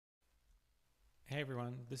Hey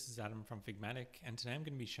everyone, this is Adam from Figmatic, and today I'm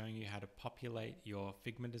going to be showing you how to populate your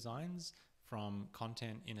Figma designs from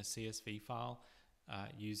content in a CSV file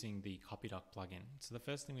using the CopyDoc plugin. So the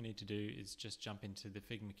first thing we need to do is just jump into the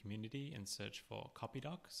Figma community and search for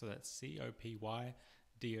CopyDoc. So that's CopyDoc.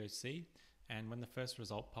 And when the first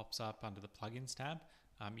result pops up under the plugins tab,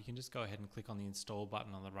 you can just go ahead and click on the install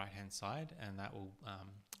button on the right hand side, and that will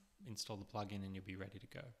install the plugin and you'll be ready to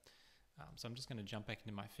go. So I'm just going to jump back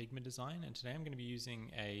into my Figma design, and today I'm going to be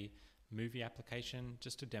using a movie application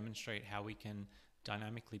just to demonstrate how we can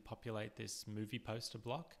dynamically populate this movie poster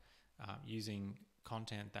block using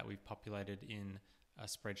content that we've populated in a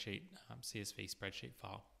spreadsheet, CSV spreadsheet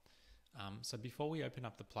file. So before we open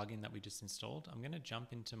up the plugin that we just installed, I'm going to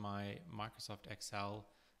jump into my Microsoft Excel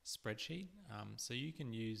spreadsheet. So you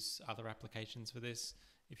can use other applications for this.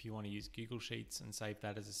 If you want to use Google Sheets and save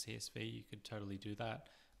that as a CSV, you could totally do that.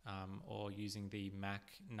 Or using the Mac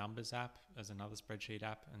Numbers app as another spreadsheet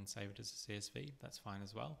app and save it as a CSV, that's fine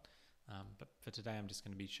as well. But for today, I'm just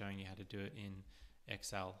going to be showing you how to do it in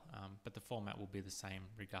Excel, but the format will be the same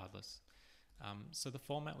regardless. So the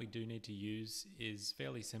format we do need to use is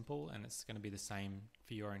fairly simple, and it's going to be the same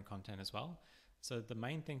for your own content as well. So the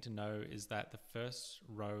main thing to know is that the first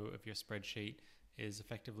row of your spreadsheet is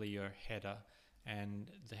effectively your header, and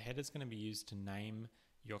the header is going to be used to name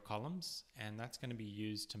your columns, and that's going to be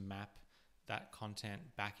used to map that content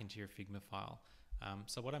back into your Figma file.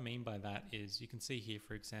 So what I mean by that is you can see here,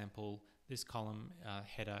 for example, this column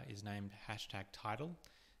header is named #title,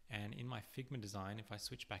 and in my Figma design, if I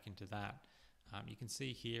switch back into that, you can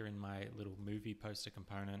see here in my little movie poster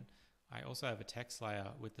component, I also have a text layer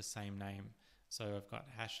with the same name. So I've got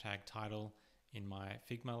 #title in my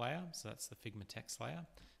Figma layer, so that's the Figma text layer,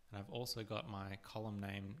 and I've also got my column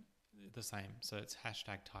name the same, so it's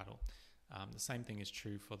 #title. The same thing is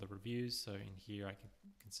true for the reviews. So in here I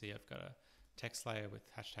can see I've got a text layer with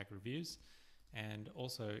 #reviews, and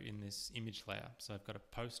also in this image layer. So I've got a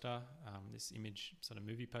poster, this image sort of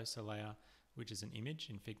movie poster layer, which is an image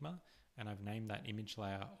in Figma, and I've named that image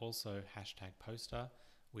layer also #poster,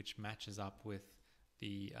 which matches up with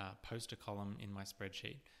the poster column in my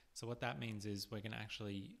spreadsheet. So what that means is we're going to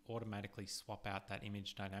actually automatically swap out that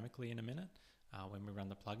image dynamically in a minute when we run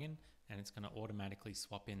the plugin, and it's going to automatically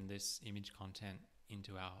swap in this image content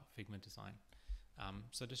into our Figma design.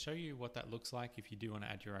 So to show you what that looks like if you do want to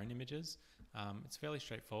add your own images, it's fairly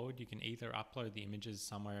straightforward. You can either upload the images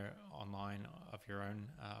somewhere online of your own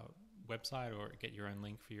website or get your own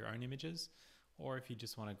link for your own images, or if you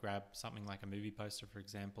just want to grab something like a movie poster, for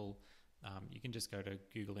example, you can just go to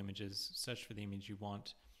Google Images, search for the image you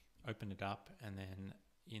want, open it up, and then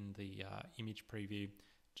in the image preview,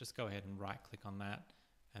 just go ahead and right click on that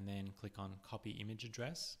and then click on copy image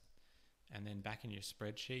address, and then back in your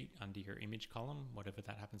spreadsheet under your image column, whatever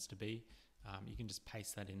that happens to be, you can just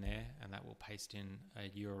paste that in there, and that will paste in a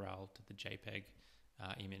URL to the JPEG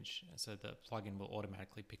image. So the plugin will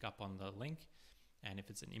automatically pick up on the link, and if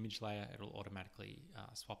it's an image layer, it'll automatically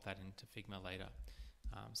swap that into Figma later.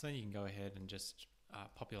 So then you can go ahead and just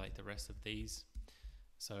populate the rest of these.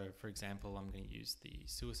 So for example, I'm going to use the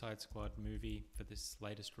Suicide Squad movie for this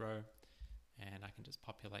latest row, and I can just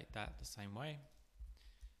populate that the same way.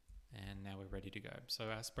 And now we're ready to go. So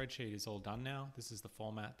our spreadsheet is all done now. This is the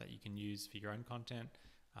format that you can use for your own content.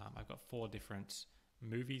 I've got 4 different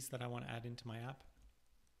movies that I want to add into my app.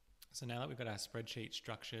 So now that we've got our spreadsheet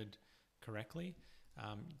structured correctly,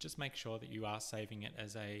 just make sure that you are saving it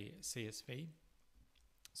as a CSV.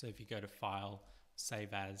 So if you go to File,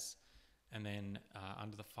 Save As, and then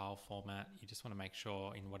under the file format, you just want to make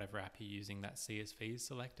sure in whatever app you're using that CSV is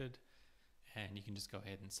selected, and you can just go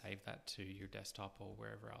ahead and save that to your desktop or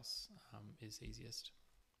wherever else is easiest.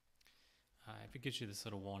 If it gives you this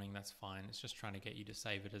sort of warning, that's fine. It's just trying to get you to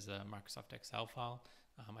save it as a Microsoft Excel file.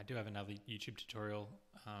 I do have another YouTube tutorial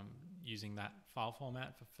using that file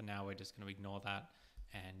format. For now, we're just going to ignore that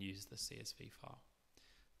and use the CSV file.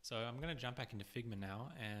 So I'm going to jump back into Figma now,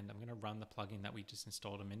 and I'm going to run the plugin that we just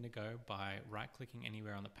installed a minute ago by right-clicking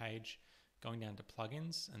anywhere on the page, going down to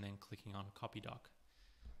Plugins, and then clicking on CopyDoc.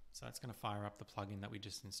 So that's going to fire up the plugin that we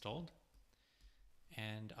just installed.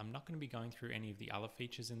 And I'm not going to be going through any of the other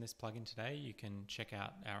features in this plugin today. You can check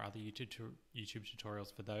out our other YouTube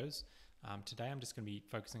tutorials for those. Today I'm just going to be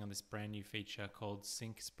focusing on this brand new feature called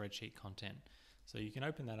Sync Spreadsheet Content. So you can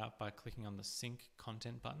open that up by clicking on the Sync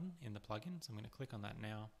Content button in the plugin. So I'm going to click on that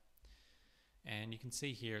now. And you can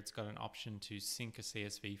see here it's got an option to sync a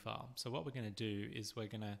CSV file. So what we're going to do is we're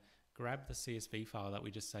going to grab the CSV file that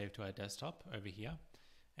we just saved to our desktop over here,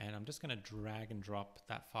 and I'm just going to drag and drop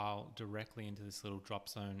that file directly into this little drop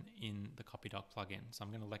zone in the CopyDoc plugin. So I'm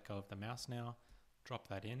going to let go of the mouse now, drop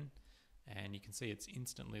that in, and you can see it's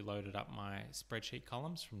instantly loaded up my spreadsheet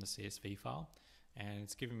columns from the CSV file, and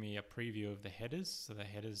it's giving me a preview of the headers. So the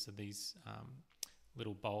headers are these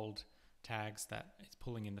little bold tags that it's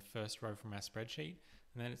pulling in the first row from our spreadsheet,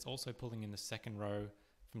 and then it's also pulling in the second row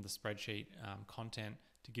from the spreadsheet content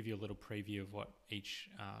to give you a little preview of what each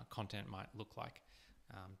content might look like,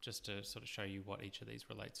 just to sort of show you what each of these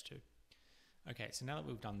relates to. Okay, so now that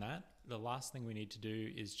we've done that, the last thing we need to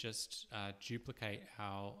do is just duplicate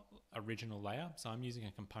our original layer. So I'm using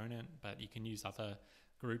a component, but you can use other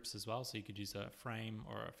groups as well. So you could use a frame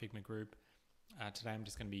or a Figma group. Today I'm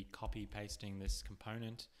just going to be copy pasting this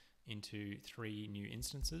component into 3 new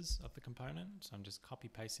instances of the component. So I'm just copy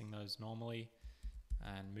pasting those normally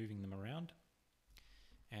and moving them around.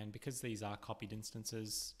 And because these are copied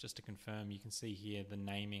instances, just to confirm, you can see here the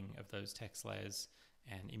naming of those text layers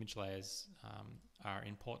and image layers are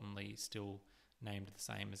importantly still named the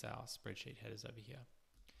same as our spreadsheet headers over here.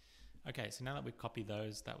 Okay, so now that we've copied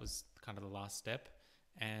those, that was kind of the last step.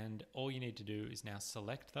 And all you need to do is now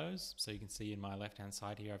select those. So you can see in my left-hand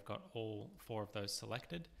side here, I've got all 4 of those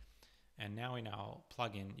selected. And now in our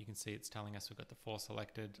plugin, you can see it's telling us we've got the 4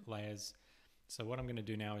 selected layers. So what I'm going to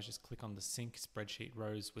do now is just click on the Sync Spreadsheet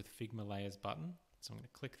Rows with Figma Layers button. So I'm going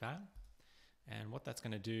to click that. And what that's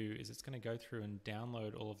going to do is it's going to go through and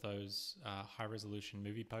download all of those high-resolution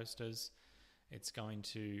movie posters. It's going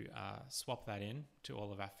to swap that in to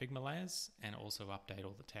all of our Figma layers and also update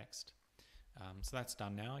all the text. So that's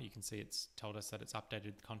done now. You can see it's told us that it's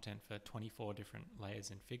updated the content for 24 different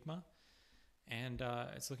layers in Figma. And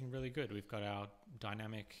it's looking really good. We've got our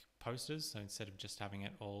dynamic posters, so instead of just having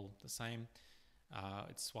it all the same,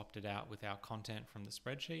 it's swapped it out with our content from the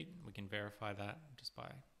spreadsheet. We can verify that just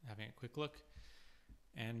by having a quick look.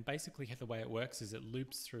 And basically the way it works is it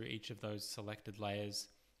loops through each of those selected layers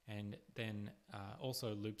and then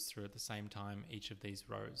also loops through at the same time each of these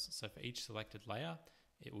rows. So for each selected layer,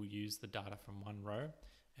 it will use the data from one row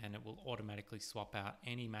and it will automatically swap out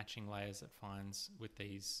any matching layers it finds with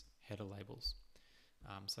these header labels.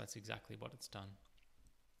 So that's exactly what it's done.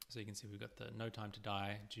 So you can see we've got the No Time to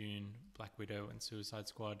Die, June, Black Widow and Suicide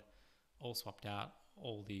Squad all swapped out.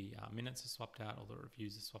 All the minutes are swapped out, all the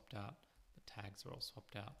reviews are swapped out, the tags are all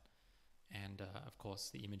swapped out, and of course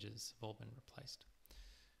the images have all been replaced.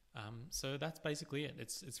 So that's basically it.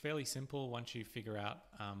 It's fairly simple once you figure out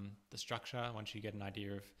the structure, once you get an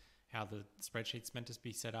idea of how the spreadsheet's meant to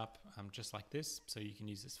be set up, just like this. So you can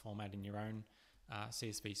use this format in your own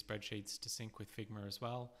CSV spreadsheets to sync with Figma as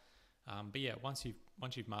well. But yeah, once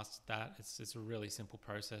you've mastered that, it's a really simple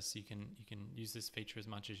process. You can use this feature as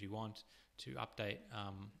much as you want to update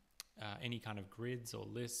any kind of grids or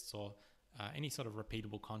lists or any sort of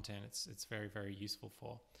repeatable content. It's very, very useful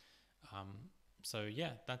for. So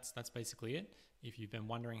yeah, that's basically it. If you've been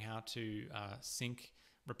wondering how to sync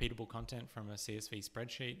repeatable content from a CSV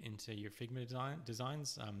spreadsheet into your Figma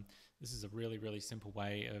designs, this is a really, really simple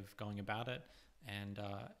way of going about it. And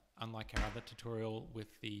unlike our other tutorial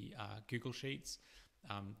with the Google Sheets,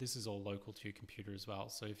 this is all local to your computer as well.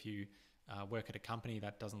 So if you work at a company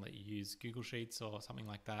that doesn't let you use Google Sheets or something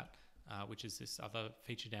like that, which is this other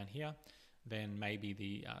feature down here, then maybe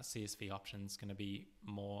the CSV option is going to be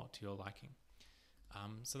more to your liking.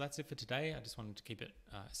 So that's it for today. I just wanted to keep it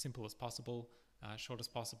simple as possible, short as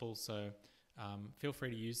possible. So feel free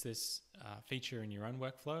to use this feature in your own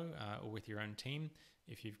workflow or with your own team.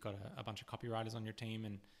 If you've got a bunch of copywriters on your team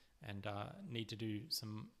and need to do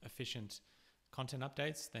some efficient content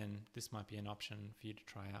updates, then this might be an option for you to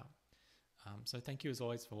try out. So thank you as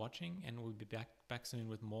always for watching, and we'll be back soon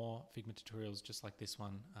with more Figma tutorials just like this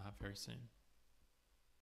one very soon.